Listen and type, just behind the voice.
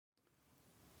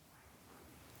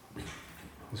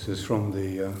This is from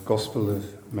the Gospel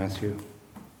of Matthew.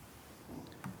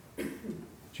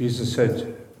 Jesus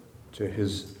said to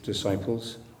his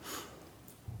disciples,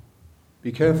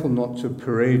 "Be careful not to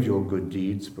parade your good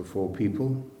deeds before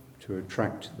people to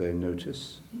attract their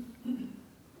notice.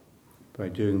 By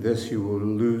doing this, you will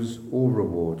lose all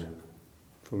reward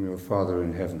from your Father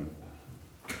in heaven.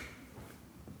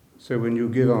 So when you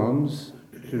give alms,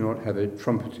 do not have it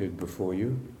trumpeted before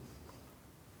you.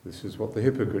 This is what the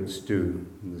hypocrites do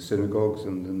in the synagogues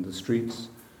and in the streets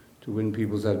to win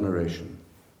people's admiration.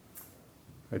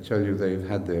 I tell you, they've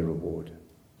had their reward.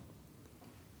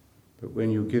 But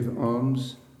when you give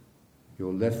alms,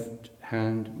 your left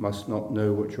hand must not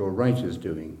know what your right is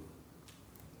doing.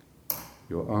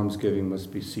 Your almsgiving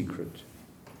must be secret,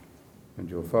 and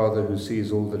your Father who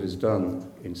sees all that is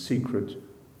done in secret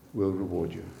will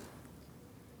reward you."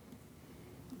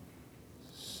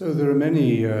 So there are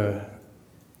many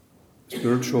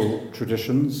spiritual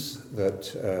traditions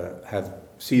that have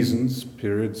seasons,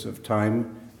 periods of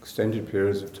time, extended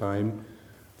periods of time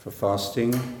for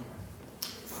fasting,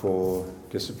 for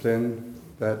discipline,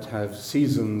 that have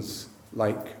seasons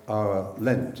like our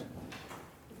Lent.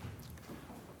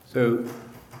 So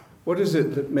what is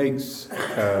it that makes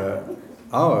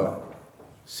our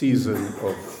season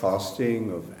of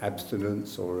fasting, of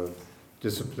abstinence, or of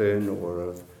discipline, or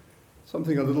of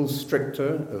something a little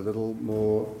stricter, a little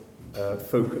more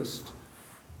focused?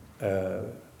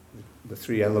 The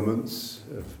three elements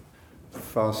of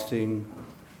fasting,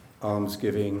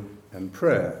 almsgiving, and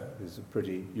prayer is a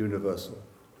pretty universal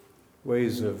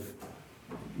ways of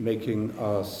making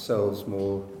ourselves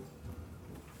more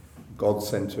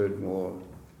God-centered,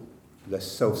 less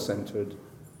self-centered,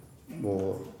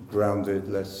 more grounded,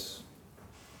 less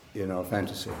in our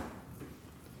fantasy.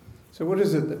 So what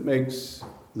is it that makes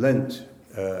Lent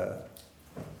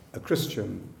a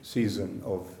Christian season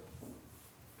of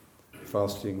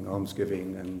fasting,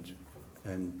 almsgiving,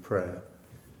 and prayer?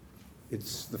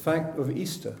 It's the fact of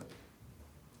Easter.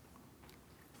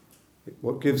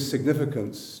 What gives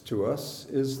significance to us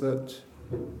is that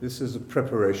this is a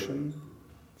preparation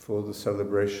for the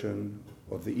celebration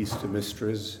of the Easter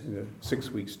mysteries in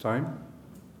 6 weeks' time,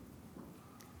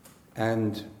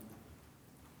 and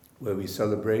where we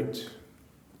celebrate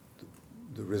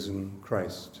the risen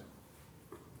Christ.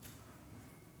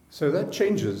 So that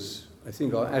changes, I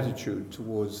think, our attitude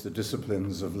towards the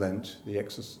disciplines of Lent, the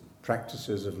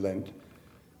practices of Lent.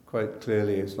 Quite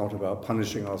clearly, it's not about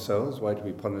punishing ourselves. Why do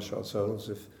we punish ourselves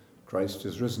if Christ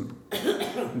is risen?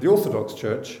 The Orthodox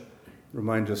Church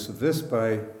reminds us of this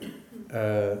by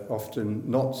often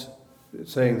not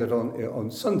saying that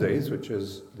on Sundays, which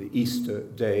is the Easter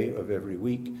day of every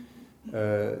week,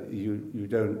 you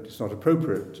don't. It's not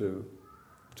appropriate to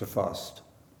fast,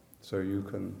 so you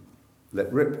can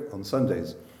let rip on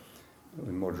Sundays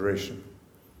in moderation.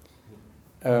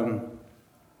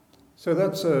 So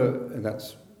that's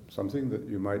something that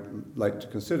you might like to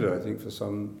consider. I think for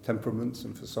some temperaments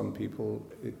and for some people,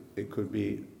 it could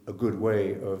be a good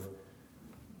way of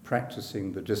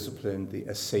practicing the discipline, the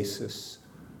ascesis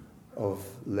of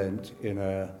Lent in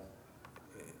a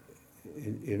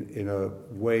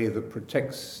way that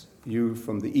protects you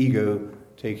from the ego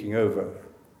taking over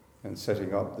and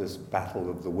setting up this battle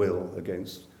of the will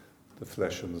against the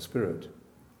flesh and the spirit.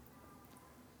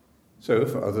 So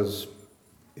for others,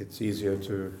 it's easier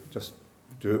to just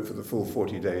do it for the full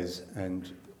 40 days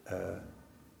and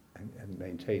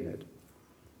maintain it.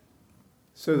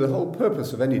 So the whole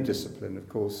purpose of any discipline, of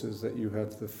course, is that you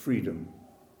have the freedom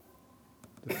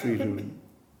to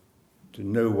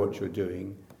know what you're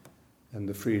doing, and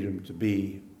the freedom to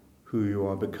be who you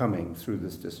are becoming through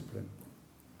this discipline.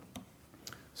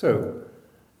 So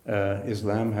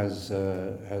Islam has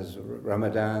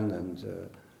Ramadan, and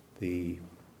the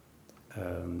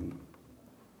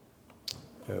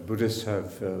Buddhists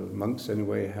have, monks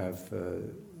anyway, have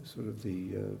sort of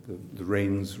the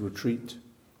rains retreat.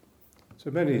 So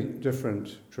many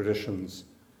different traditions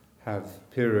have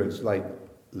periods like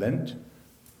Lent,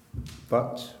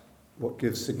 but what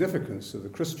gives significance to the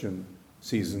Christian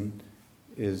season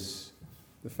is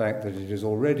the fact that it is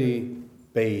already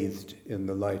bathed in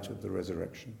the light of the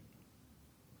resurrection.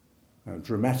 Now,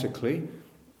 dramatically,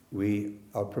 we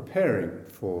are preparing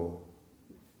for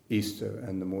Easter,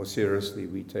 and the more seriously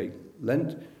we take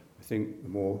Lent, I think the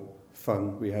more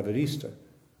fun we have at Easter,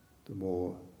 the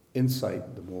more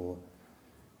insight, the more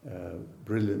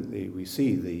brilliantly we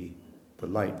see the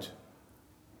light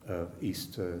of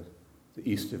Easter, the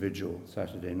Easter Vigil,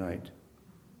 Saturday night.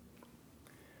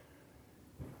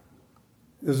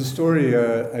 There's a story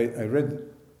I read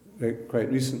quite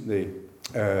recently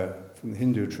from the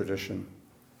Hindu tradition,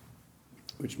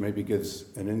 which maybe gives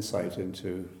an insight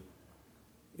into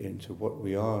what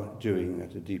we are doing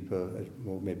at a deeper,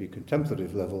 more maybe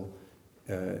contemplative level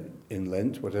in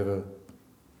Lent, whatever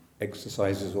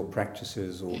exercises or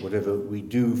practices or whatever we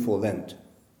do for Lent.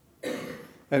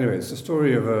 Anyway, it's the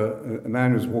story of a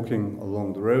man who's walking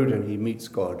along the road and he meets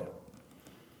God.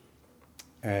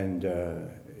 And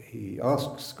he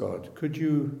asks God, could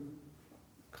you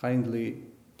kindly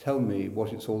tell me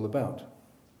what it's all about?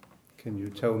 Can you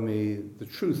tell me the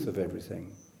truth of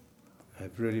everything?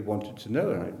 I've really wanted to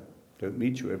know, and I don't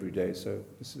meet you every day, so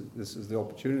this is the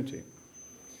opportunity.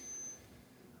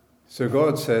 So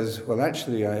God says, well,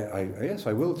 actually, yes,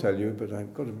 I will tell you, but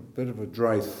I've got a bit of a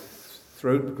dry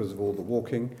throat because of all the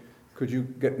walking. Could you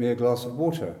get me a glass of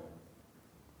water?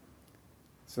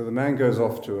 So the man goes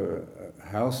off to a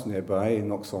house nearby, he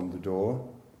knocks on the door,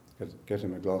 get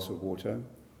him a glass of water,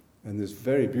 and this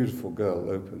very beautiful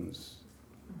girl opens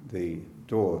the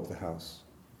door of the house.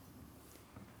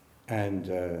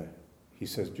 And he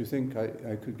says, do you think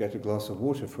I could get a glass of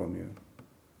water from you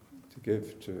to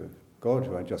give to God,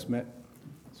 who I just met?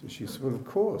 So she said, well, of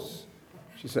course.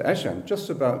 She said, actually, I'm just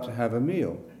about to have a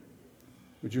meal.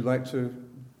 Would you like to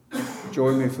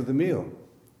join me for the meal?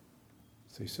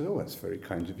 So he said, oh, that's very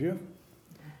kind of you.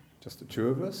 Just the two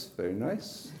of us, very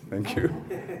nice, thank you.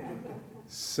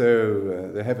 So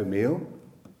they have a meal,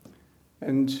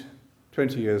 and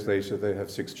 20 years later they have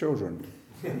 6 children.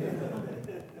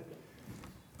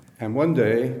 And one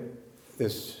day,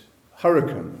 this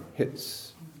hurricane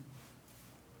hits,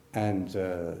 and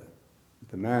the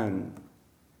man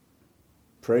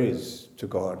prays to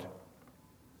God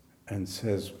and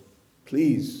says,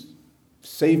 please,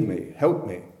 save me, help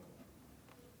me.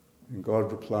 And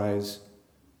God replies,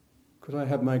 could I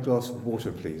have my glass of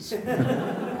water, please?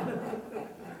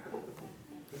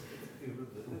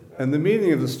 And the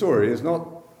meaning of the story is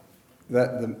not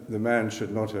that the man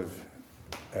should not have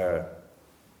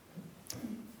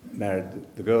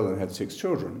married the girl and had 6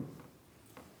 children,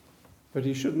 but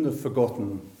he shouldn't have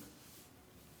forgotten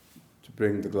to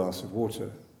bring the glass of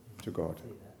water to God.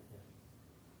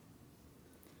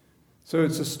 So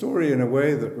it's a story in a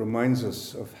way that reminds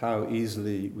us of how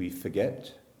easily we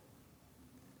forget,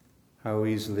 how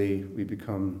easily we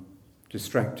become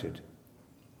distracted.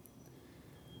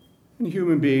 And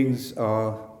human beings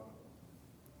are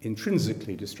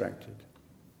intrinsically distracted.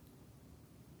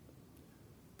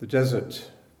 The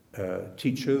desert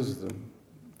teachers, the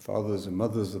fathers and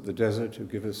mothers of the desert who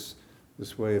give us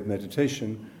this way of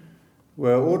meditation,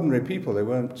 were ordinary people. They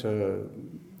weren't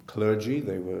clergy,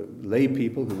 they were lay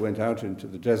people who went out into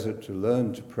the desert to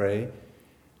learn to pray,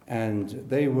 and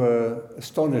they were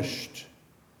astonished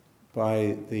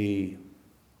by the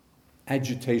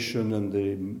agitation and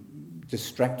the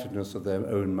distractedness of their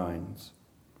own minds.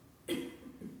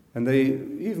 And they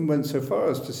even went so far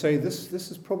as to say this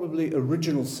is probably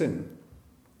original sin.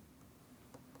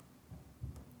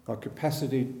 Our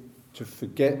capacity to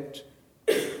forget,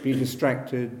 be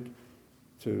distracted,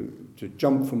 to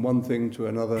jump from one thing to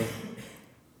another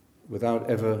without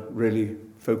ever really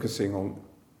focusing on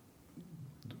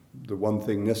the one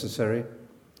thing necessary.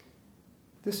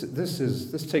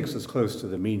 This takes us close to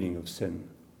the meaning of sin.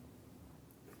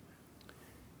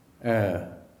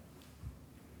 The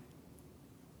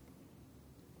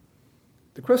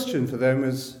question for them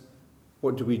is,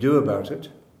 what do we do about it?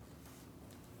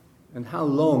 And how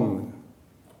long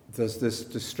does this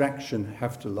distraction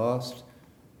have to last?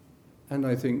 And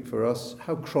I think for us,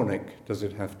 how chronic does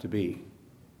it have to be?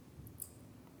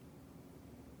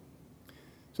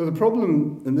 So the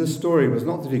problem in this story was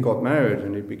not that he got married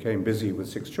and he became busy with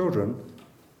 6 children,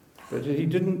 but that he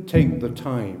didn't take the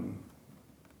time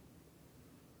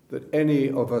that any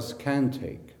of us can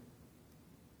take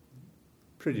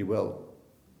pretty well.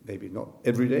 Maybe not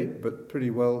every day, but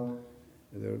pretty well.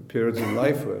 There are periods in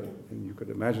life where, and you could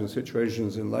imagine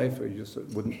situations in life where you just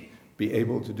wouldn't be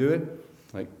able to do it,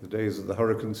 like the days of the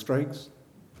hurricane strikes.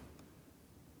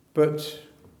 But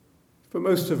for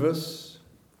most of us,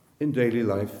 in daily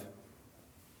life,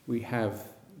 we have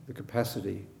the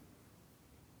capacity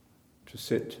to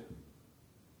sit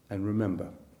and remember.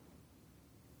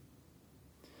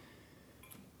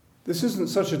 This isn't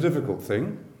such a difficult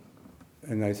thing,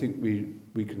 and I think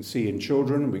we can see in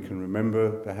children, we can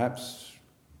remember perhaps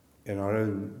in our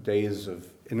own days of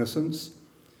innocence,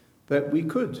 that we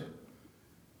could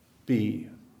be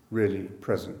really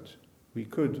present. We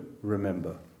could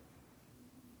remember.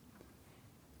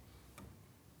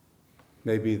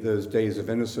 Maybe those days of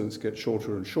innocence get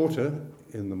shorter and shorter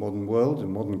in the modern world,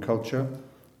 in modern culture,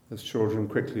 as children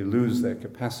quickly lose their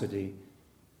capacity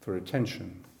for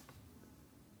attention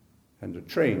and are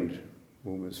trained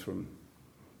almost from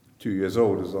 2 years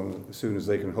old, as soon as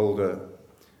they can hold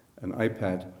an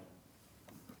iPad,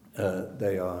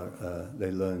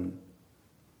 they learn,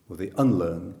 or they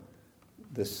unlearn,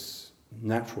 this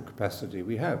natural capacity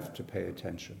we have to pay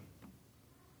attention.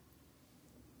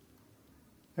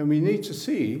 And we need to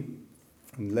see,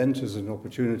 and Lent is an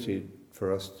opportunity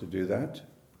for us to do that,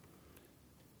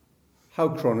 how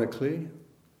chronically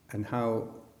and how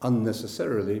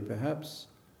unnecessarily, perhaps,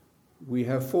 we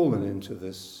have fallen into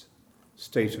this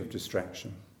state of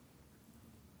distraction.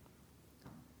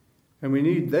 And we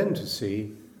need then to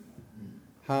see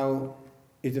how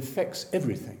it affects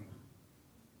everything.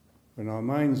 When our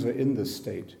minds are in this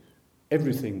state,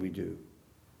 everything we do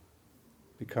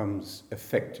becomes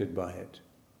affected by it.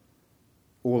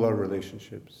 All our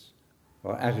relationships,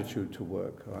 our attitude to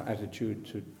work, our attitude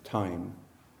to time.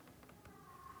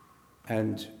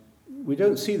 And we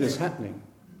don't see this happening.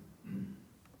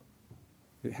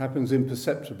 It happens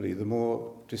imperceptibly. The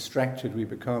more distracted we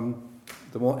become,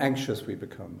 the more anxious we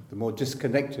become, the more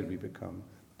disconnected we become,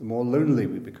 the more lonely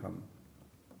we become,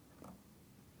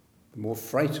 the more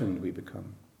frightened we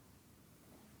become.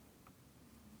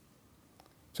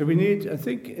 So we need, I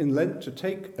think, in Lent to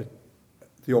take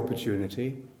the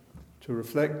opportunity to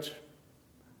reflect,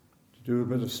 to do a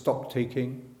bit of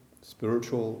stock-taking,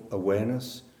 spiritual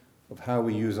awareness of how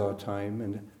we use our time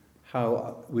and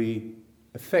how we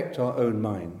affect our own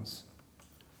minds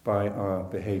by our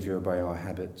behavior, by our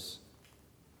habits.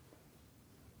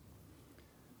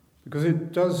 Because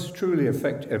it does truly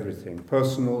affect everything,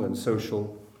 personal and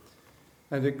social,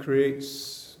 and it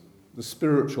creates the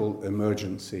spiritual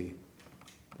emergency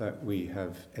that we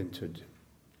have entered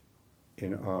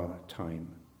in our time.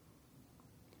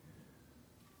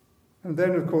 And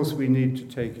then, of course, we need to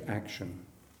take action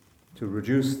to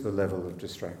reduce the level of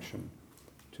distraction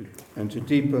and to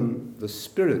deepen the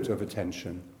spirit of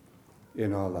attention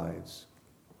in our lives.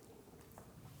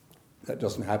 That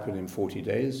doesn't happen in 40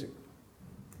 days,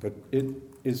 but it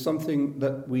is something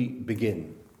that we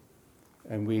begin.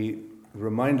 And we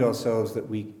remind ourselves that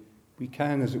we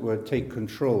can, as it were, take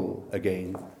control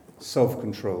again,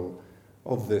 self-control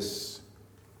of this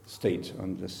state,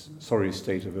 and this sorry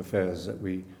state of affairs that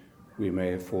we may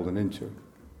have fallen into.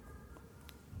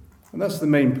 And that's the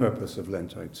main purpose of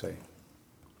Lent, I'd say.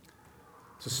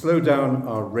 To slow down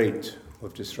our rate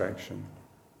of distraction,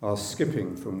 our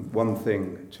skipping from one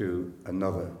thing to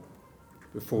another.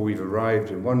 Before we've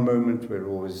arrived in one moment, we're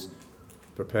always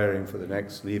preparing for the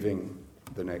next, leaving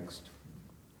the next.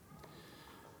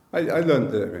 I learned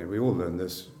that, we all learn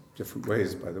this different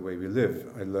ways by the way we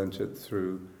live. I learned it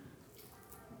through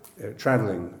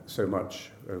traveling so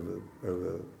much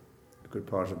over a good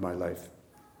part of my life.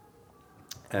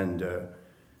 And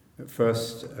at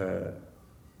first,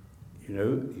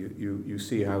 you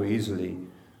see how easily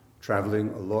traveling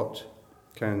a lot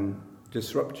can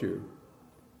disrupt you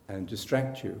and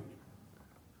distract you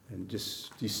and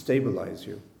destabilize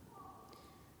you.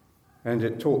 And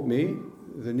it taught me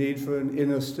the need for an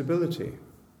inner stability.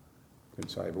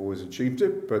 Since I've always achieved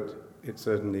it, but it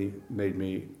certainly made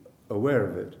me aware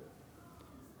of it.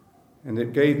 And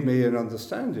it gave me an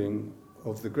understanding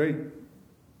of the great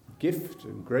gift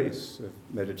and grace of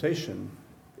meditation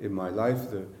in my life,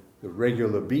 the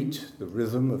regular beat, the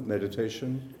rhythm of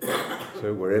meditation.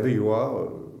 So wherever you are, or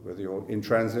whether you're in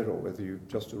transit or whether you've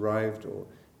just arrived, or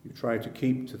you try to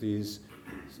keep to these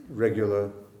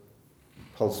regular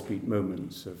pulse beat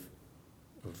moments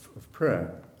of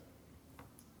prayer.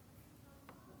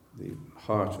 The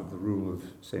heart of the rule of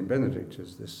St. Benedict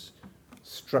is this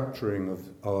structuring of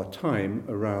our time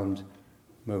around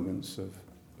moments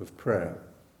of prayer.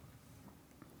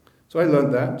 So I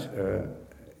learned that,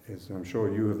 as I'm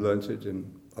sure you have learnt it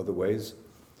in other ways,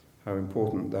 how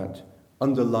important that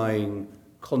underlying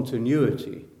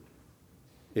continuity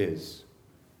is.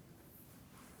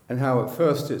 And how at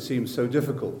first it seems so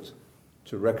difficult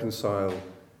to reconcile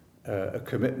a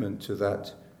commitment to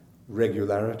that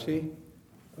regularity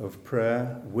of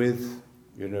prayer with,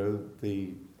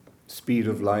 the speed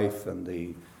of life and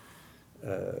the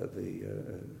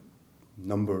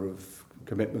number of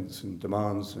commitments and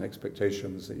demands and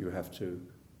expectations that you have to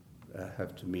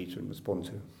meet and respond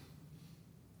to.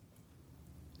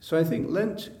 So I think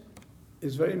Lent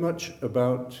is very much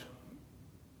about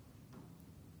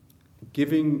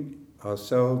giving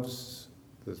ourselves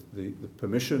the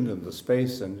permission and the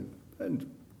space and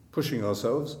pushing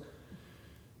ourselves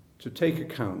to take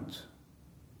account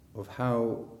of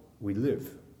how we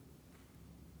live.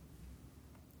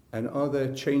 And are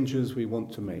there changes we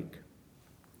want to make?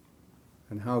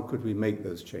 And how could we make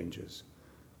those changes?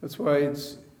 That's why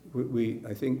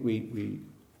I think we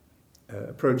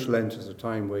approach Lent as a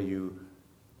time where you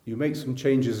you make some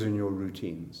changes in your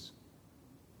routines,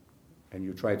 and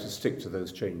you try to stick to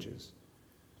those changes.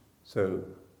 So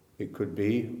it could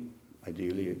be,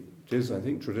 ideally it is, I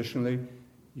think, traditionally,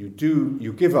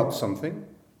 you give up something,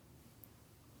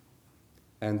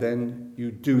 and then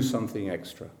you do something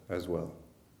extra as well.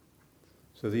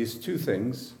 So these two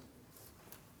things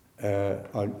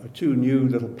are two new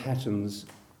little patterns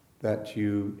that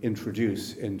you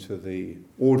introduce into the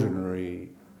ordinary,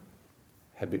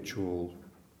 habitual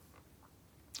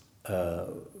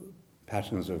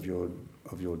patterns of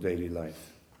your daily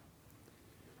life.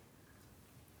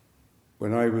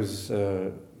 When I was,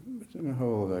 I don't know how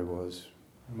old I was,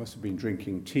 I must have been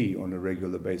drinking tea on a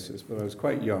regular basis, but I was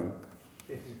quite young,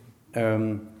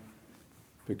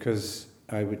 because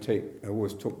I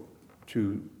always took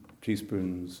 2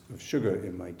 teaspoons of sugar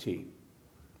in my tea,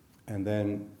 and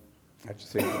then I had to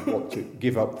think of what to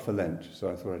give up for Lent, so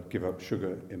I thought I'd give up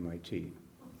sugar in my tea.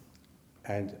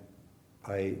 And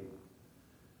I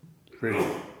really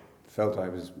felt I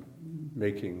was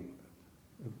making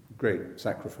a great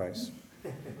sacrifice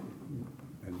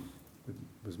and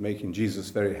was making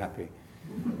Jesus very happy,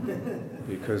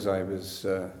 because I was,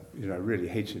 I really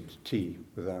hated tea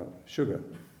without sugar.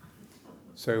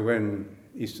 So when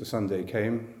Easter Sunday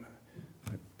came,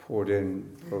 I poured in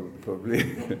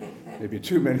probably maybe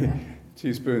too many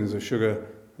teaspoons of sugar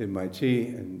in my tea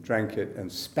and drank it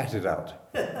and spat it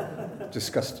out.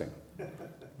 Disgusting.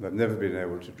 And I've never been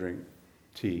able to drink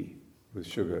tea with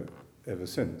sugar ever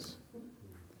since.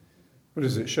 What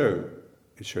does it show?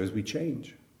 It shows we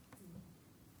change.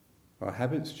 Our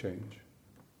habits change.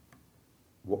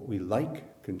 What we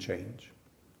like can change.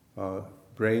 Our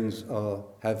brains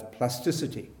have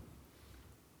plasticity.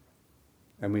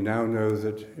 And we now know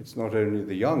that it's not only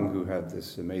the young who have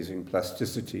this amazing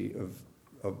plasticity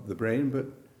of the brain, but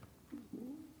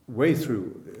way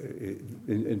through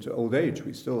into old age,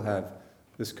 we still have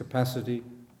this capacity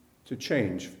to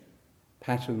change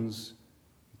patterns,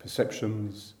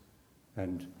 perceptions,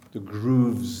 and the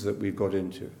grooves that we've got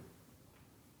into,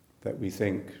 that we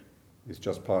think is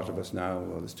just part of us now,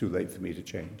 well, it's too late for me to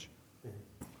change.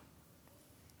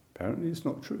 Apparently it's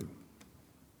not true.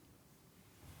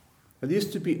 At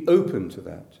least to be open to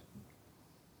that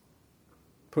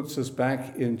puts us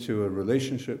back into a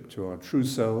relationship to our true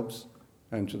selves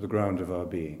and to the ground of our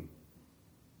being.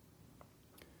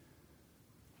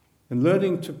 And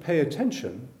learning to pay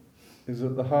attention is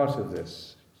at the heart of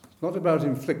this. It's not about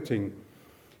inflicting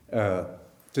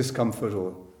discomfort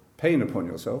or pain upon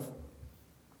yourself.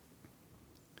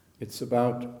 It's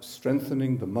about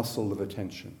strengthening the muscle of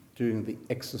attention, doing the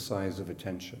exercise of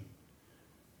attention.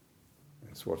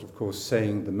 That's what, of course,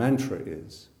 saying the mantra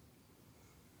is.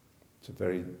 It's a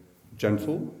very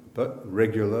gentle but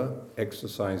regular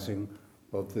exercising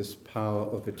of this power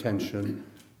of attention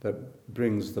that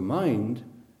brings the mind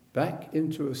back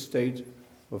into a state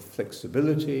of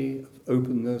flexibility, of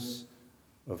openness,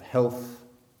 of health,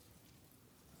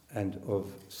 and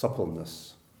of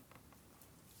suppleness.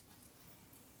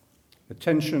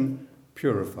 Attention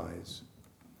purifies,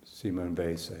 Simone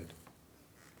Weil said.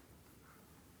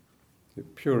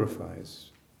 It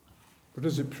purifies. What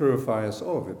does it purify us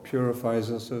of? It purifies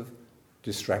us of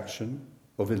distraction,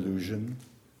 of illusion,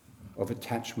 of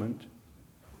attachment,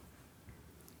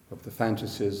 of the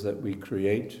fantasies that we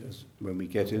create when we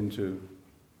get into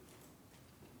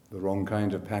the wrong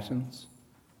kind of patterns.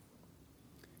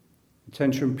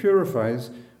 Attention purifies,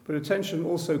 but attention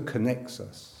also connects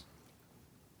us.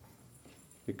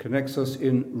 It connects us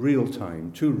in real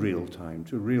time, to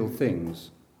real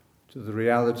things, to the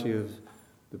reality of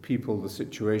the people, the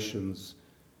situations,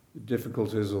 the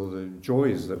difficulties or the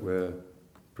joys that we're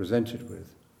presented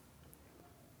with,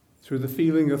 through the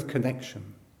feeling of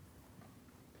connection.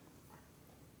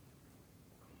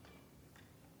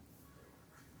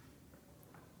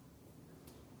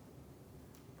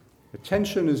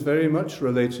 Attention is very much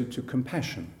related to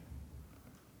compassion.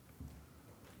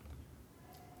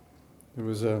 There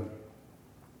was a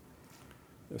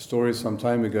story some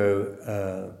time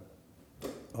ago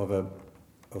of a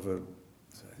I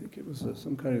think it was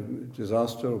some kind of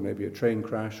disaster, or maybe a train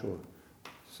crash, or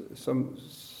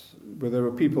where there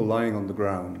were people lying on the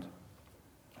ground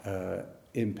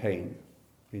in pain,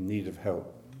 in need of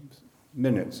help,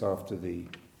 minutes after the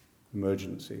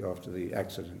emergency, after the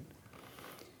accident.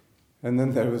 And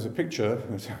then there was a picture,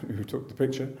 who took the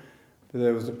picture, but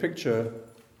there was a picture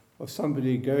of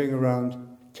somebody going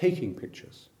around taking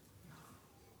pictures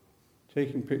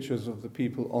of the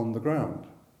people on the ground,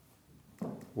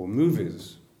 or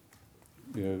movies,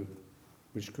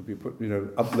 which could be put,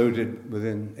 uploaded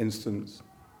within instant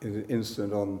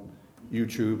on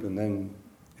YouTube, and then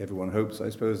everyone hopes, I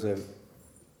suppose, they're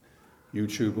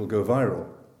YouTube will go viral.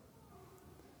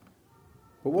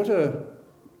 But what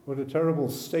a terrible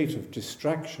state of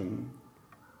distraction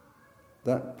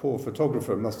that poor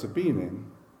photographer must have been in,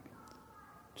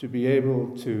 to be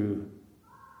able to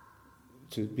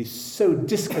be so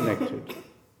disconnected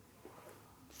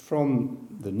from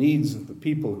the needs of the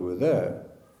people who were there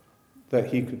that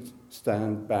he could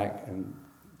stand back and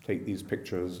take these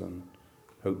pictures and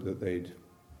hope that they'd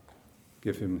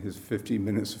give him his 15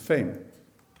 minutes of fame.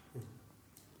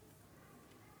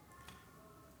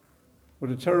 What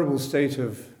a terrible state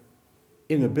of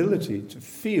inability to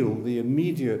feel the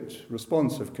immediate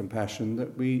response of compassion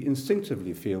that we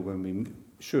instinctively feel when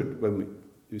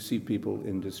we see people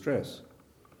in distress.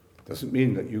 Doesn't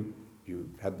mean that you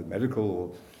had the medical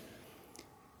or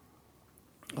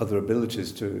other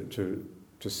abilities to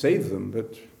save them,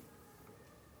 but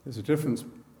there's a difference.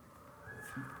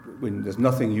 When there's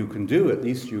nothing you can do, at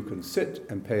least you can sit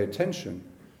and pay attention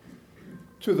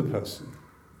to the person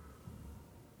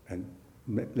and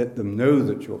let them know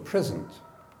that you're present,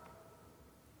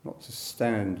 not to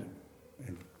stand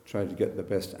and try to get the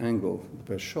best angle,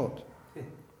 the best shot.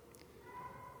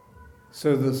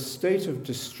 So the state of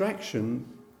distraction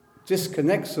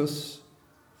disconnects us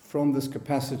from this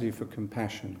capacity for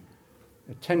compassion.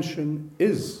 Attention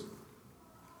is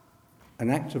an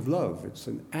act of love. It's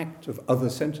an act of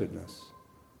other-centeredness.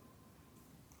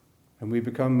 And we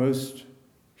become most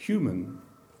human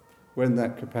when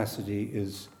that capacity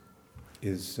is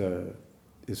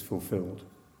fulfilled.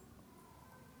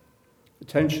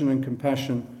 Attention and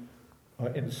compassion are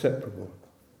inseparable.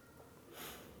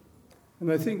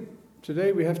 And I think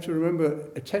today we have to remember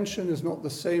attention is not the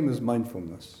same as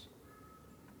mindfulness.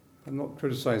 I'm not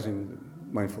criticizing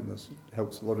mindfulness. It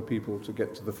helps a lot of people to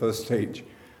get to the first stage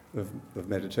of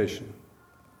meditation.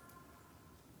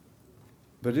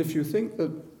 But if you think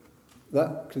that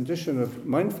that condition of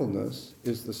mindfulness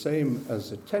is the same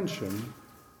as attention,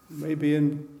 you may be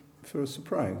in for a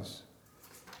surprise.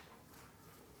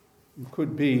 You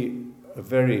could be a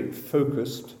very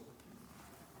focused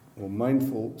or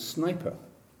mindful sniper,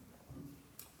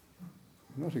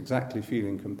 not exactly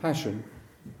feeling compassion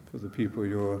for the people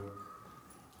you're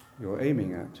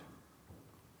aiming at.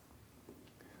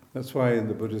 That's why in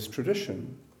the Buddhist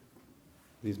tradition,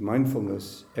 these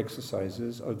mindfulness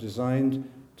exercises are designed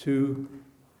to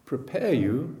prepare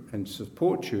you and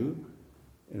support you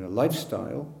in a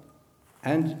lifestyle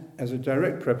and as a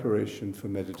direct preparation for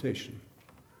meditation.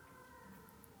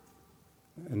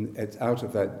 And it's out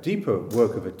of that deeper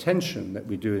work of attention that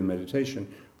we do in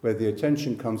meditation, where the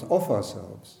attention comes off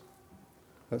ourselves.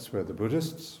 That's where the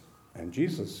Buddhists, and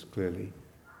Jesus clearly,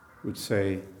 would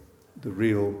say the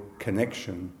real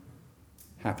connection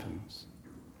happens.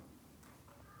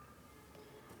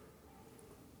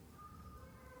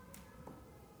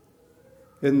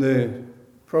 In the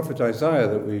prophet Isaiah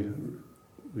that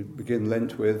we begin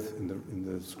Lent with, in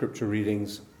the scripture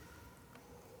readings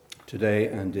today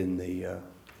and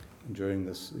during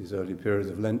these early periods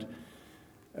of Lent,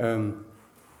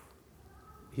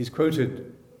 he's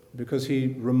quoted because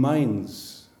he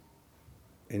reminds,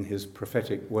 in his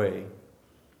prophetic way,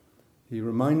 he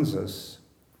reminds us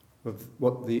of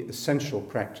what the essential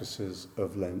practices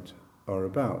of Lent are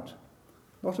about.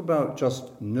 Not about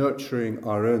just nurturing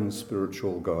our own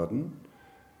spiritual garden,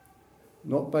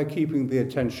 not by keeping the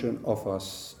attention off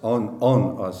us on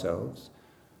ourselves,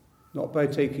 not by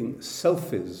taking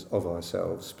selfies of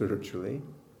ourselves spiritually,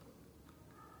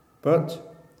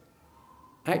 but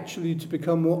actually to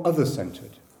become more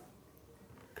other-centered.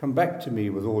 Come back to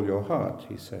me with all your heart,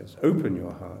 he says. Open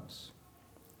your hearts.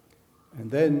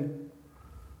 And then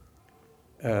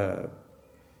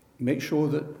make sure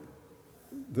that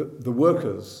the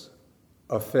workers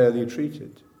are fairly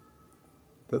treated,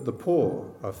 that the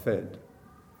poor are fed,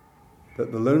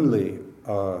 that the lonely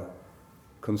are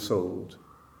consoled,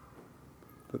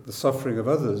 that the suffering of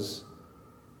others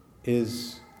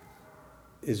is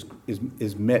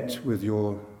met with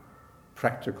your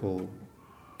practical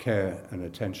care and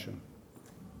attention.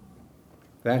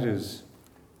 That is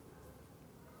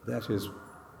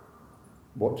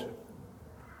what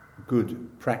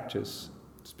good practice,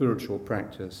 spiritual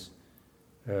practice,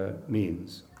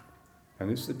 means. And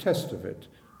it's the test of it.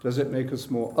 Does it make us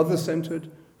more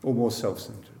other-centered or more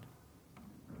self-centered?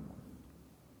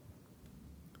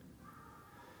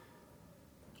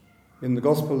 In the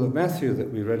Gospel of Matthew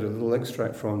that we read a little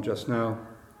extract from just now,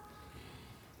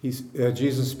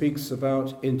 Jesus speaks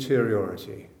about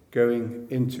interiority, going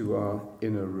into our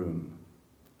inner room.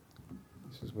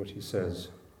 This is what he says.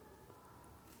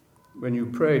 When you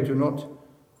pray, do not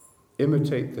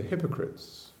imitate the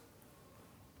hypocrites.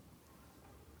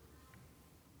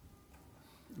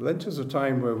 Lent is a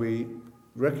time where we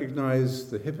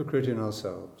recognize the hypocrite in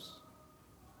ourselves.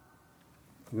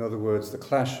 In other words, the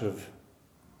clash of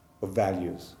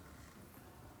values,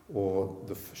 or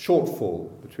the shortfall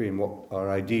between what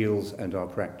our ideals and our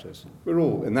practice. We're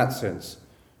all, in that sense,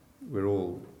 we're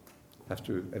all, have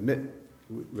to admit,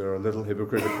 we're a little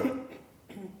hypocritical.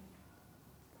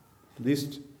 At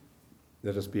least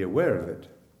let us be aware of it.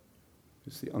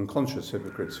 It's the unconscious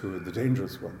hypocrites who are the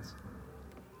dangerous ones.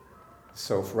 The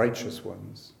self-righteous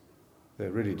ones.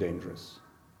 They're really dangerous.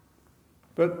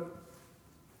 But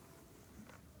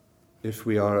if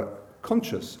we are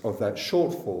conscious of that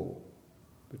shortfall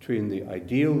between the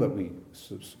ideal that we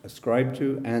ascribe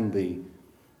to and the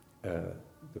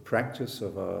practice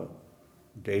of our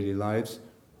daily lives,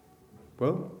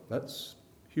 well, that's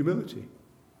humility.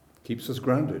 Keeps us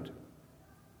grounded.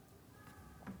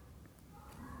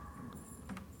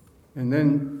 And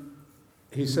then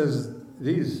he says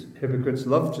these hypocrites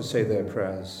love to say their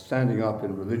prayers, standing up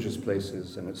in religious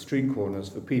places and at street corners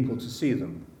for people to see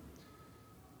them.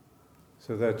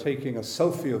 So they're taking a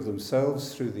selfie of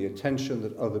themselves through the attention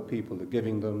that other people are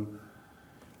giving them.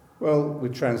 Well, we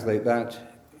translate that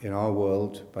in our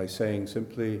world by saying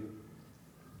simply,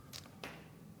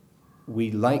 we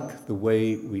like the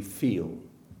way we feel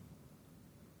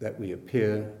that we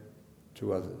appear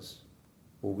to others,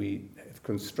 or we have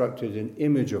constructed an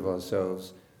image of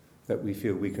ourselves that we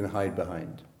feel we can hide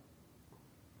behind.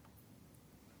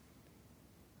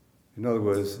 In other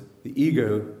words, the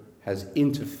ego has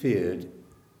interfered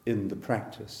in the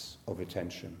practice of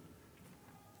attention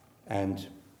and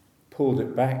pulled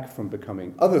it back from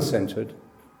becoming other-centered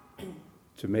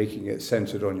to making it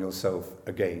centered on yourself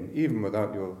again, even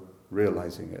without your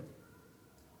realizing it.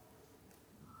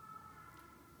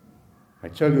 I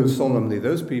tell you solemnly,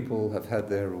 those people have had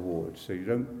their reward. So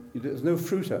there's no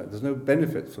fruit out, there's no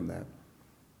benefit from that.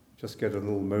 Just get a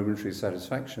little momentary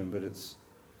satisfaction, but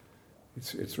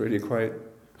it's really quite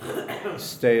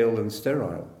stale and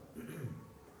sterile.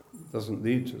 It doesn't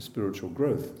lead to spiritual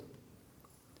growth.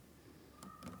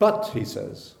 But, he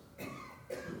says,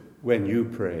 when you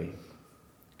pray,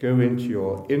 go into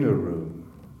your inner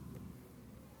room,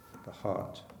 the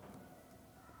heart.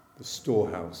 The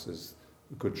storehouse is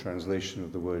a good translation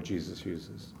of the word Jesus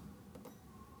uses.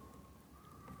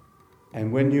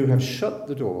 And when you have shut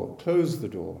the door, close the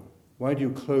door. Why do you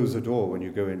close the door when you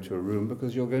go into a room?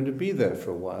 Because you're going to be there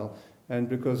for a while, and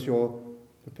because you're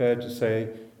prepared to say,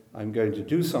 I'm going to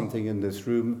do something in this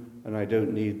room, and I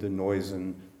don't need the noise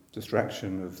and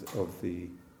distraction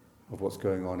of what's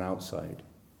going on outside.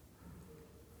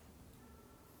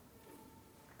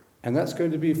 And that's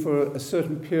going to be for a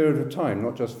certain period of time,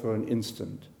 not just for an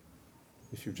instant.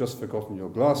 If you've just forgotten your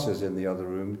glasses in the other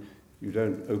room, you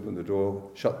don't open the door,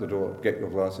 shut the door, get your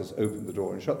glasses, open the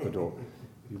door and shut the door.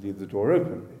 You leave the door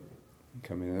open and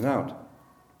come in and out.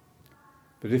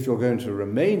 But if you're going to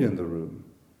remain in the room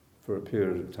for a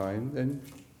period of time, then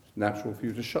it's natural for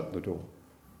you to shut the door.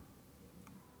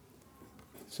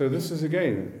 So this is,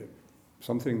 again,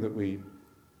 something that we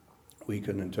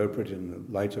can interpret in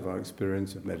the light of our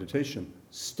experience of meditation,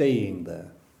 staying there.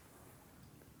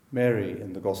 Mary,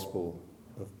 in the Gospel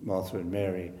of Martha and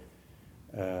Mary,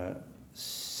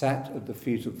 sat at the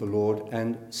feet of the Lord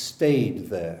and stayed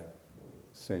there,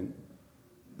 St.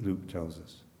 Luke tells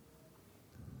us.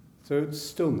 So it's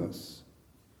stillness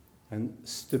and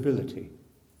stability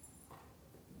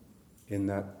in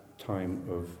that time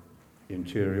of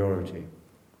interiority.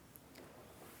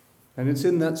 And it's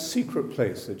in that secret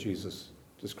place that Jesus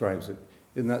describes it.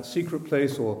 In that secret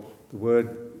place, or the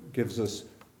word gives us,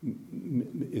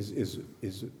 is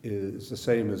the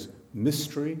same as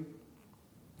mystery,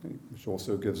 which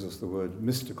also gives us the word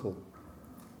mystical.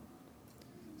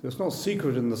 So it's not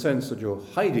secret in the sense that you're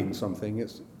hiding something,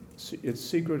 it's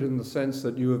secret in the sense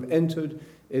that you have entered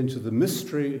into the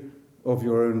mystery of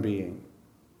your own being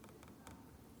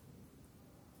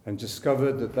and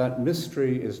discovered that that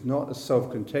mystery is not a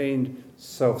self-contained,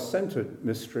 self-centered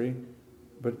mystery,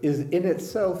 but is in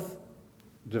itself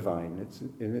divine, it's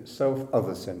in itself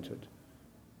other-centered.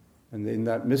 And in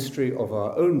that mystery of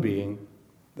our own being,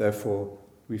 therefore,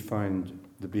 we find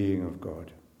the being of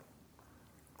God.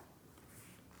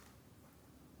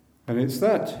 And it's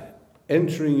that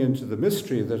entering into the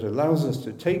mystery that allows us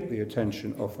to take the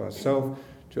attention off ourselves,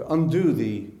 to undo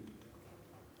the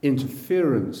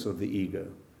interference of the ego.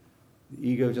 The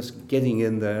ego just getting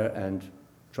in there and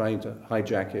trying to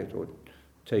hijack it or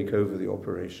take over the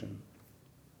operation.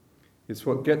 It's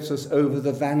what gets us over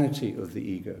the vanity of the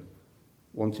ego,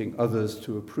 wanting others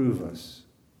to approve us.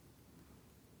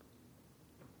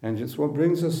 And it's what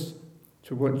brings us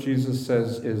to what Jesus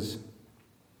says is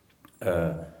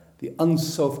the the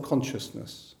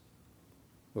unself-consciousness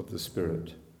of the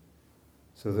Spirit,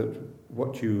 so that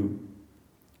what you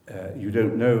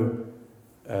don't know,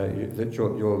 that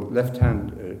your left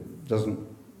hand doesn't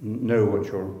know what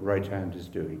your right hand is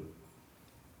doing.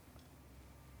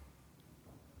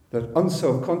 That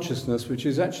unself-consciousness, which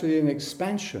is actually an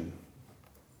expansion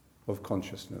of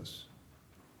consciousness.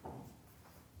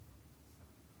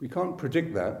 We can't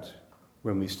predict that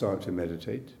when we start to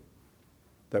meditate,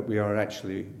 that we are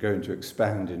actually going to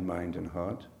expand in mind and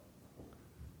heart.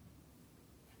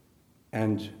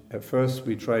 And at first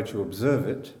we try to observe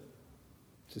it,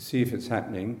 to see if it's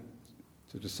happening,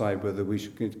 to decide whether we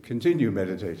should continue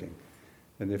meditating.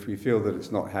 And if we feel that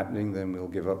it's not happening, then we'll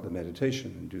give up the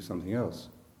meditation and do something else.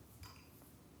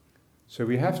 So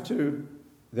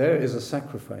there is a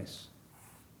sacrifice.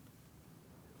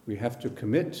 We have to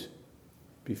commit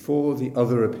before the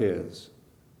other appears.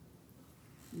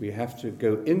 We have to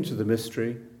go into the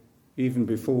mystery even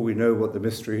before we know what the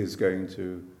mystery is going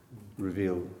to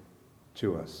reveal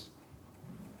to us.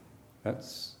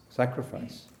 That's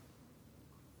sacrifice.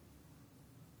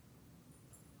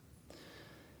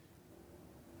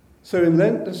 So in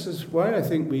Lent, this is why I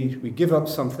think we give up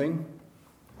something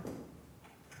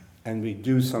and we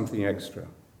do something extra.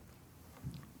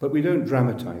 But we don't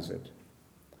dramatize it.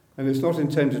 And it's not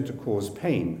intended to cause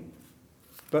pain,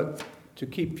 but to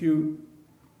keep you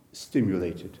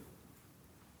stimulated,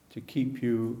 to keep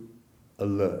you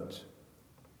alert,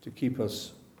 to keep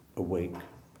us awake.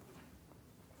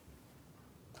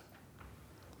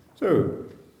 So,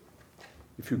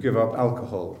 if you give up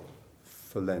alcohol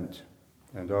for Lent,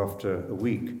 and after a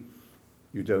week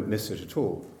you don't miss it at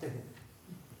all,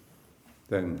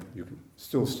 then you can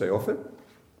still stay off it,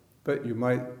 but you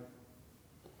might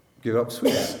give up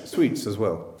sweets as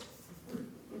well.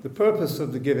 The purpose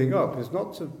of the giving up is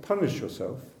not to punish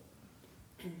yourself,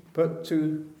 but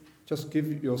to just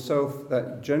give yourself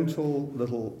that gentle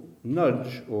little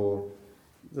nudge or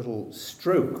little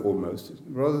stroke almost,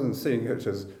 rather than seeing it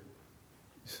as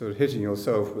sort of hitting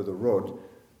yourself with a rod.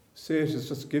 See it as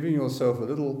just giving yourself a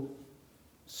little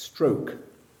stroke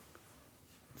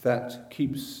that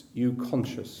keeps you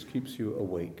conscious, keeps you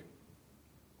awake,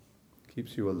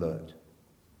 keeps you alert.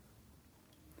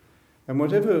 And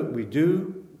whatever we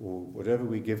do, or whatever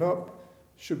we give up,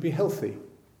 should be healthy.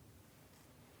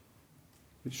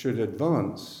 It should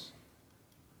advance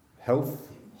health,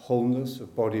 wholeness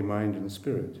of body, mind, and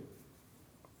spirit.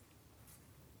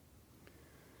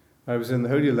 I was in the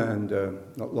Holy Land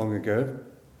not long ago,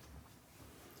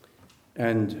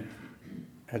 and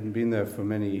hadn't been there for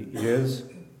many years,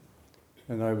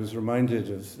 and I was reminded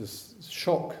of this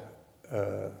shock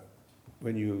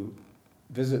when you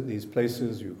visit these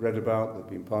places you've read about, that have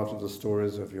been part of the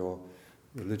stories of your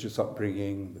religious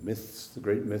upbringing, the myths, the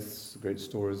great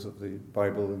stories of the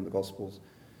Bible and the Gospels.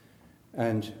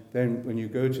 And then when you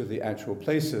go to the actual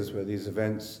places where these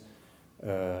events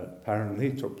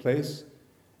apparently took place,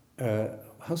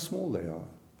 how small they are,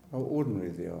 how ordinary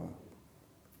they are.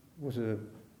 What a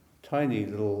tiny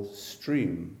little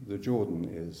stream the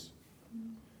Jordan is.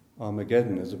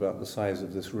 Armageddon is about the size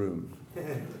of this room.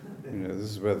 This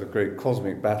is where the great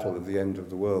cosmic battle at the end of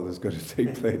the world is going to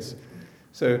take place.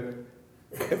 So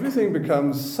everything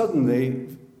becomes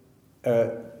suddenly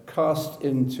cast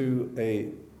into a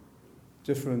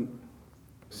different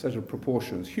set of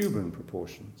proportions, human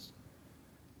proportions.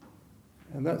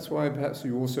 And that's why perhaps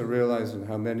you also realize in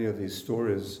how many of these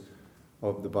stories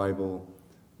of the Bible,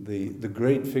 the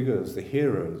great figures, the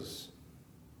heroes,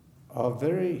 are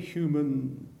very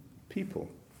human people,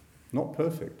 not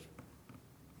perfect.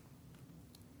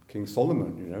 King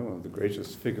Solomon, one of the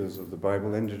greatest figures of the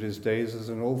Bible, ended his days as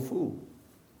an old fool,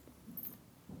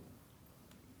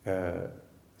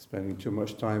 spending too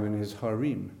much time in his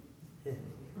harem.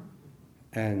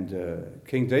 And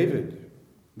King David,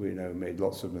 we know, made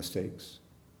lots of mistakes.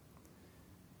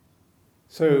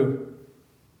 So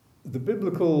the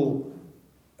biblical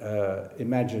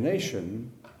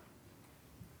imagination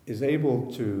is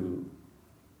able to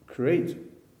create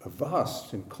a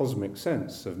vast and cosmic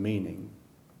sense of meaning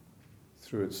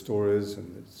through its stories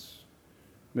and its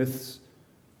myths,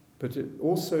 but it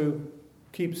also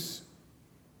keeps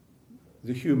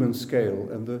the human scale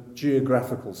and the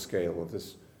geographical scale of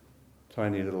this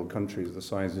tiny little country the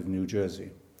size of New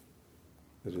Jersey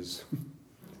that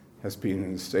has been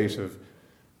in a state of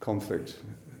conflict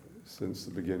since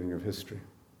the beginning of history.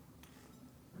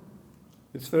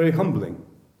 It's very humbling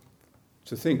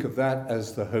to think of that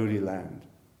as the Holy Land,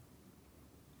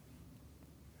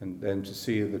 and then to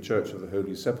see the Church of the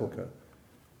Holy Sepulchre,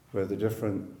 where the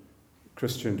different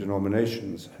Christian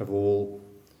denominations have all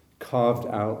carved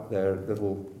out their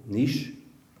little niche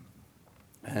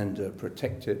and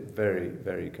protect it very,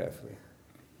 very carefully.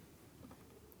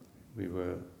 We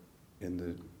were in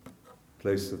the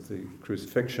place of the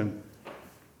crucifixion.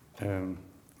 A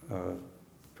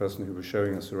person who was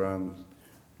showing us around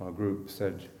our group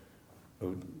said,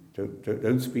 "Oh,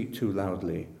 don't speak too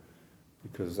loudly,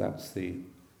 because that's the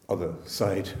other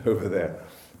side over there."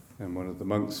 And one of the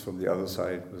monks from the other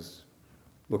side was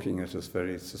looking at us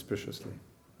very suspiciously.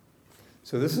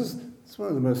 So it's one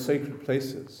of the most sacred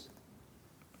places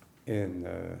in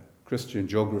Christian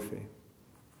geography,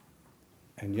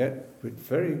 and yet we're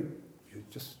very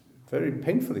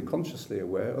painfully, consciously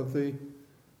aware of the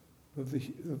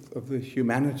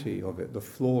humanity of it, the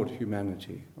flawed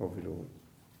humanity of it all.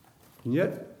 And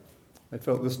yet, I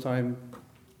felt this time,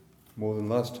 more than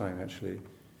last time actually,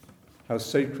 how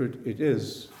sacred it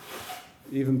is,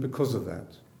 even because of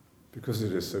that, because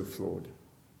it is so flawed.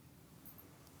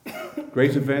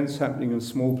 Great events happening in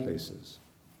small places.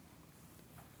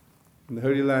 And the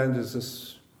Holy Land is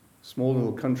this small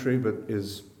little country, but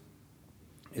is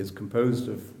composed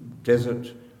of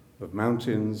desert, of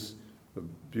mountains,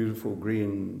 of beautiful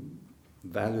green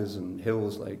valleys and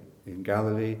hills like in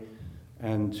Galilee,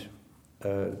 and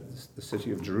the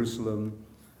city of Jerusalem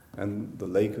and the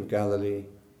Lake of Galilee.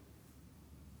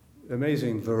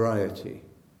 Amazing variety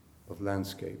of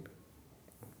landscape,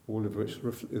 all of which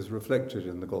is reflected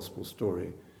in the gospel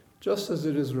story, just as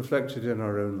it is reflected in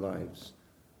our own lives.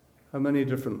 How many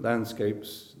different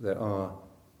landscapes there are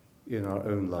in our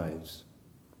own lives.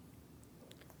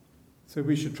 So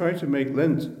we should try to make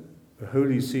Lent a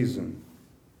holy season,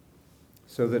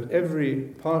 so that every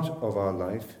part of our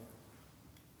life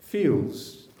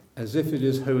feels as if it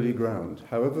is holy ground,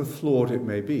 however flawed it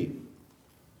may be.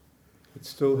 It's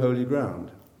still holy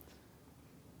ground.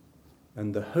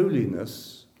 And the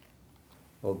holiness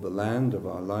of the land of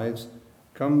our lives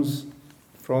comes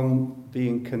from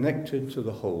being connected to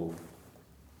the whole.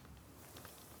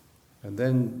 And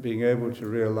then being able to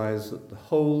realize that the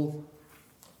whole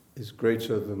is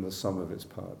greater than the sum of its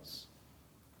parts.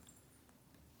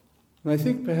 And I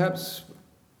think perhaps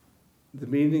the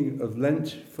meaning of Lent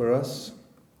for us,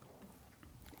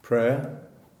 prayer,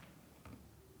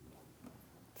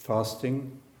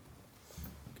 fasting,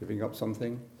 giving up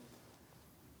something,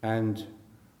 and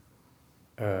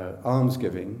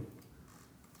almsgiving,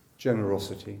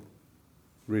 generosity,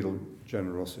 real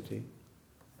generosity,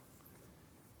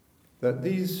 that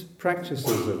these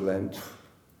practices of Lent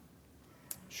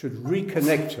should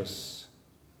reconnect us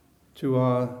to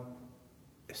our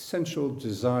essential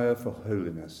desire for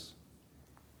holiness.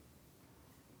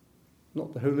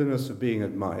 Not the holiness of being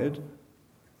admired,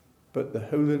 but the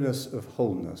holiness of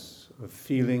wholeness, of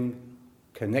feeling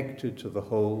connected to the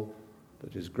whole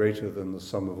that is greater than the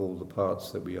sum of all the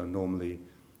parts that we are normally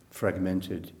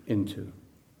fragmented into.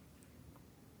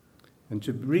 And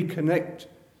to reconnect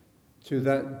to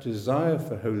that desire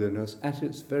for holiness at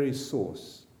its very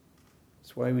source.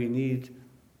 That's why we need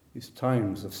these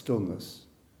times of stillness,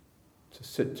 to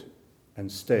sit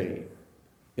and stay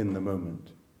in the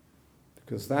moment.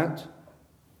 Because that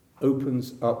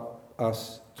opens up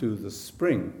us to the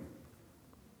spring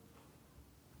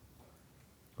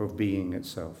of being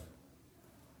itself.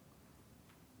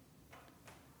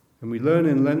 And we learn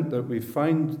in Lent that we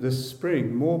find this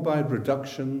spring more by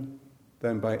reduction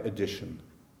than by addition.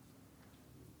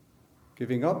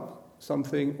 Giving up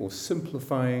something or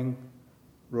simplifying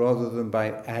rather than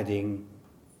by adding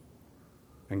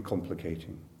and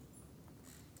complicating.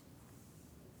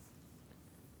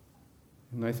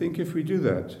 And I think if we do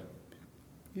that,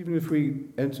 even if we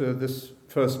enter this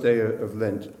first day of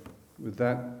Lent with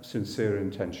that sincere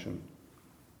intention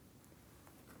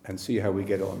and see how we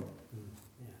get on,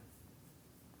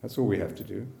 that's all we have to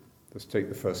do. Just take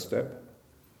the first step,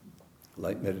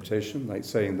 like meditation, like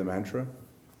saying the mantra.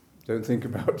 Don't think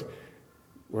about,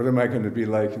 what am I going to be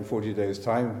like in 40 days'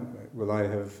 time? Will I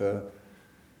have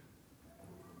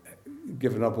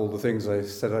given up all the things I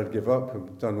said I'd give up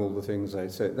and done all the things I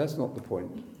said? That's not the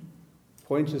point. The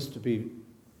point is to be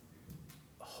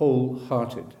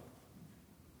wholehearted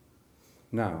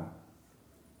now.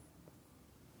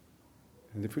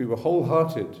 And if we were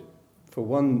wholehearted for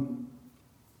one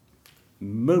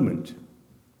moment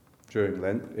during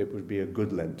Lent, it would be a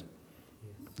good Lent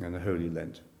and a holy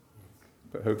Lent.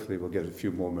 But hopefully we'll get a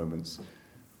few more moments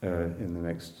in the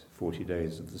next 40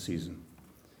 days of the season.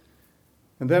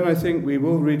 And then I think we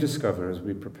will rediscover, as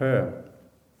we prepare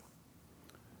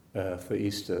for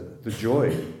Easter, the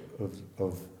joy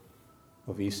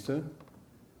of Easter.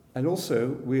 And also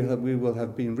we will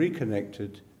have been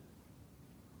reconnected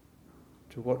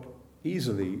to what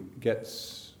easily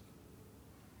gets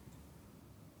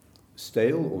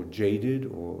stale or jaded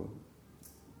or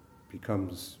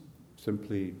becomes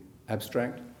simply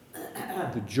abstract.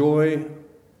 The joy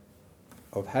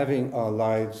of having our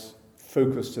lives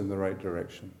focused in the right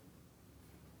direction.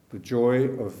 The joy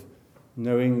of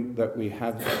knowing that we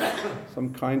have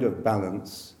some kind of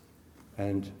balance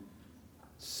and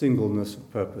singleness of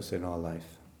purpose in our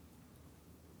life.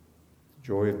 The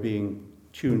joy of being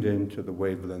tuned in to the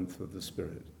wavelength of the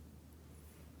Spirit.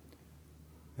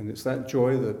 And it's that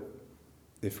joy that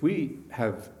if we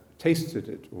have tasted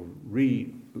it or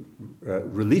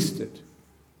released it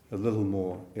a little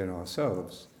more in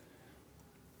ourselves,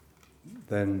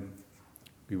 then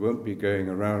we won't be going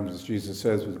around, as Jesus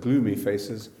says, with gloomy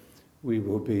faces. We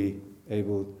will be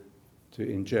able to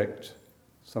inject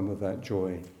some of that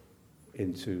joy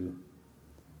into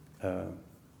our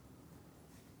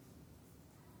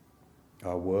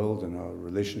world and our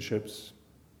relationships,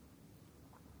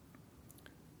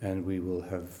 and we will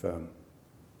have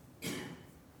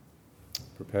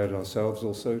prepared ourselves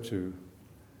also to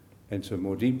enter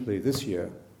more deeply this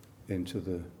year into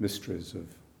the mysteries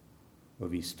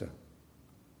of Easter.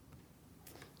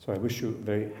 So I wish you a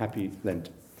very happy Lent,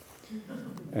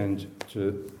 and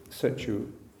to set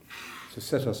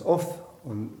us off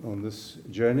on this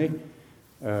journey,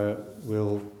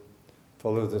 we'll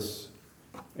follow this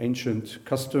ancient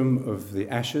custom of the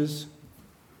ashes,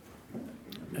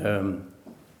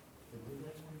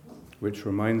 which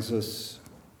reminds us,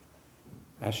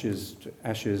 ashes to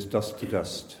ashes, dust to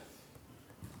dust.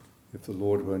 If the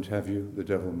Lord won't have you, the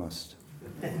devil must.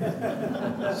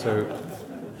 So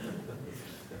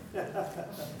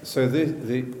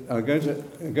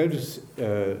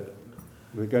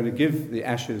we're going to give the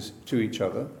ashes to each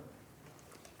other.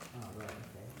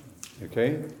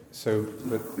 Okay? So,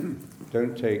 but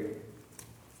don't take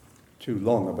too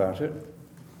long about it,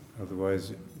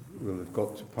 otherwise we'll have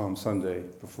got to Palm Sunday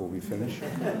before we finish.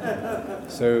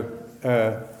 So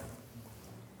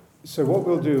what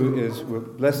we'll do is we'll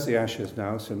bless the ashes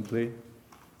now simply,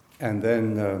 and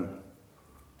then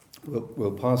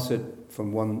we'll pass it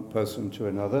from one person to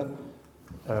another.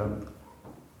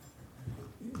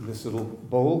 This little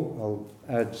bowl, I'll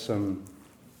add some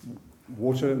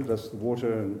water, bless the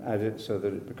water, and add it so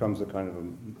that it becomes a kind of a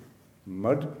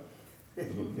mud.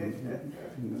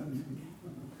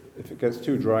 If it gets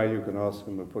too dry, you can ask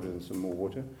them to put in some more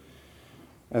water.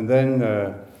 And then,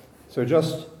 so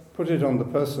just put it on the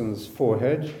person's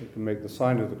forehead. You can make the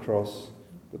sign of the cross,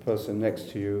 the person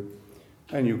next to you,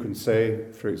 and you can say,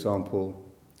 for example,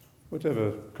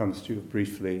 whatever comes to you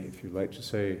briefly, if you like to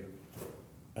say,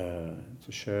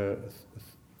 to share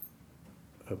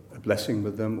a blessing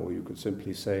with them, or you could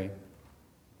simply say,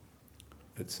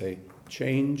 let's say,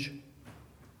 change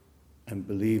and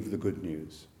believe the good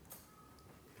news,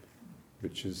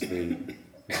 which is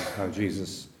how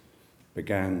Jesus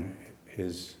began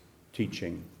his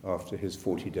teaching after his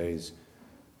 40 days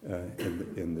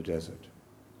in the desert.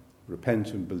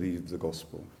 Repent and believe the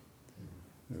gospel.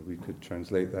 We could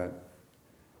translate that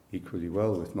equally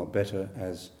well, if not better,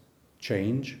 as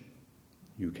change.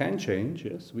 You can change,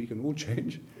 yes, we can all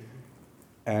change,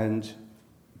 and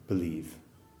believe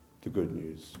the good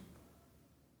news.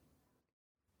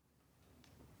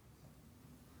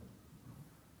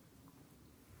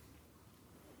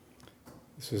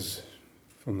 This is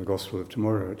from the Gospel of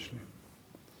tomorrow, actually.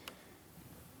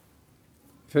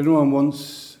 If anyone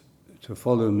wants to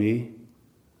follow me,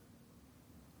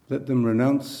 let them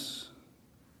renounce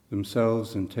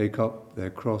themselves and take up their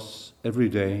cross every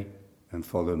day and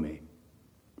follow me.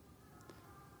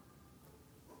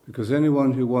 Because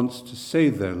anyone who wants to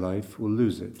save their life will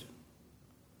lose it.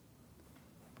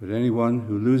 But anyone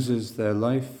who loses their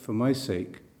life for my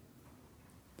sake,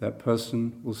 that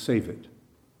person will save it.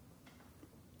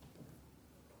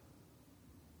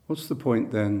 What's the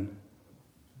point then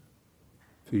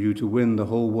for you to win the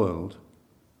whole world,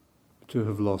 to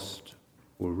have lost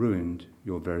or ruined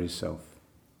your very self?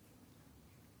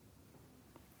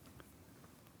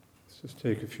 Let's just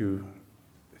take a few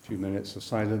minutes of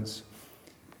silence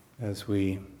as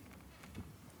we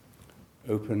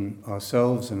open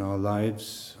ourselves and our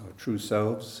lives, our true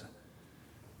selves,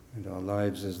 and our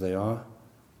lives as they are,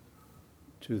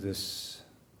 to this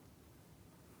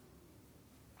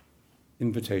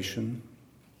invitation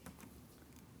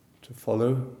to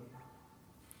follow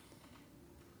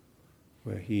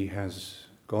where he has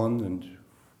gone and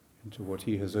into what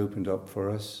he has opened up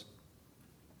for us,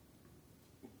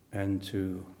 and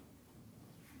to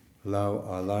allow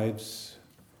our lives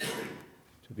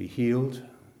to be healed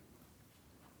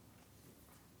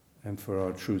and for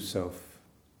our true self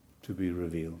to be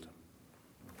revealed.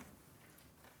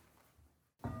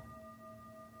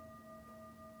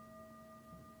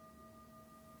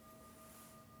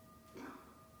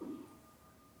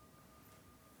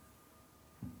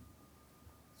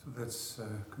 let's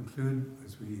conclude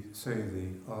as we say the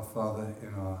Our Father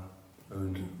in our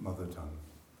own mother tongue.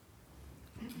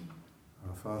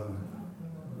 Our Father,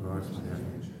 who art in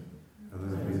heaven,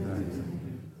 hallowed be thy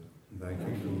name. Thy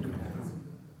kingdom come,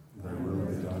 thy will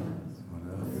be done on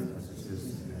earth as it is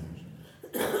in heaven.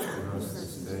 Give us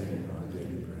this day our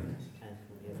daily bread, and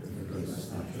forgive us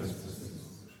our trespasses,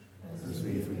 as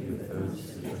we forgive those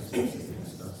who trespass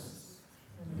against us.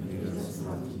 And lead us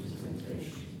not into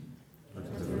temptation, but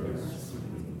deliver us from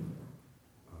evil.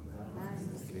 Amen.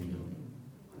 The kingdom,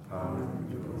 the power, and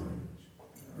the glory,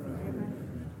 forever and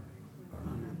ever.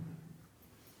 Amen.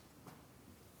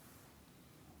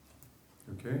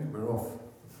 Okay, we're off.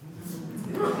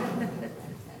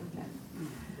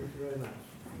 Thank you very much.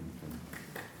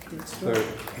 So,